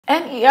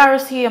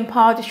NERC and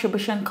power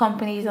distribution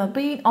companies are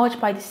being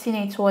urged by the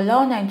Senate to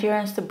allow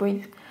Nigerians to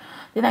breathe.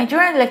 The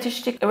Nigerian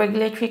Electricity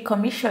Regulatory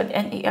Commission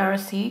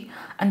 (NERC)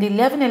 and the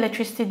 11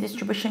 electricity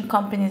distribution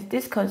companies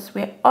discussed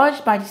were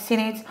urged by the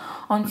Senate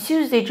on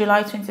Tuesday,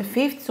 July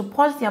 25th, to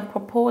pause their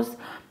proposed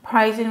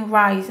pricing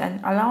rise and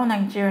allow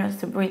Nigerians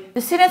to breathe.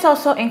 The Senate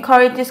also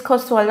encouraged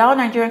discourse to allow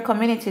Nigerian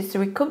communities to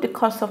recoup the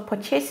cost of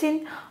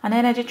purchasing an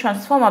energy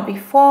transformer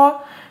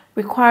before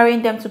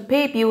requiring them to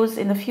pay bills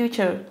in the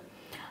future.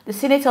 The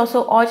Senate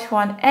also urged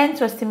for an end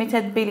to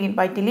estimated billing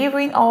by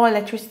delivering all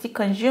electricity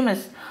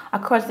consumers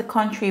across the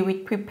country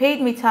with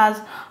prepaid meters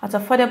at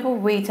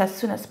affordable rates as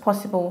soon as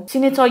possible.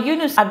 Senator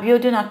Yunus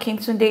Abiodun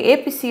Akintunde,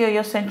 APC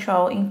Oyo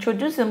Central,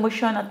 introduced a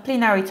motion at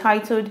plenary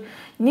titled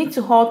 "Need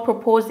to Halt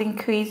Proposed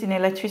Increase in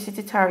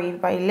Electricity Tariff"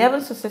 by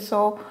 11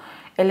 successor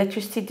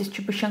electricity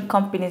distribution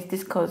companies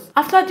discussed.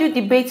 After due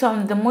debate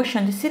on the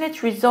motion, the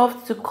Senate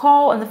resolved to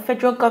call on the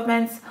federal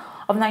government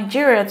of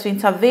Nigeria to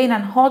intervene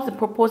and halt the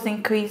proposed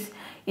increase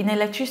in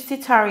electricity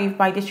tariff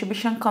by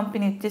distribution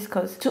companies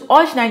discussed, to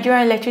urge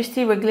Nigerian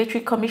Electricity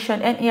Regulatory Commission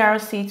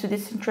 (NERC) to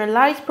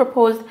decentralize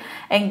proposed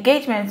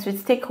engagements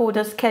with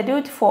stakeholders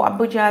scheduled for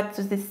Abuja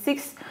to the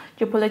 6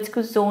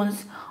 geopolitical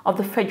zones of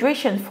the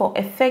Federation for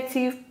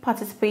effective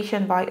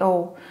participation by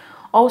all.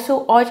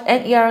 Also urge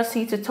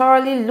NERC to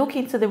thoroughly look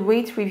into the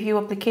rate review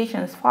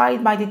applications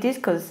filed by the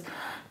discussed,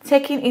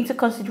 taking into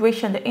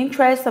consideration the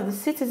interests of the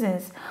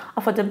citizens,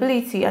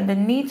 affordability, and the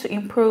need to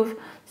improve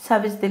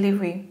service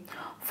delivery.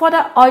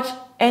 Further urge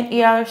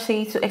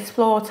NERC to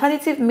explore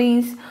alternative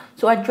means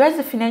to address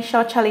the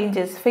financial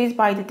challenges faced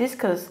by the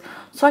discussed,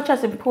 such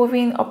as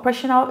improving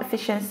operational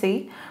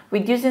efficiency,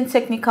 reducing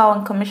technical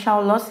and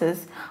commercial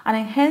losses, and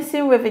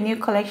enhancing revenue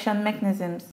collection mechanisms.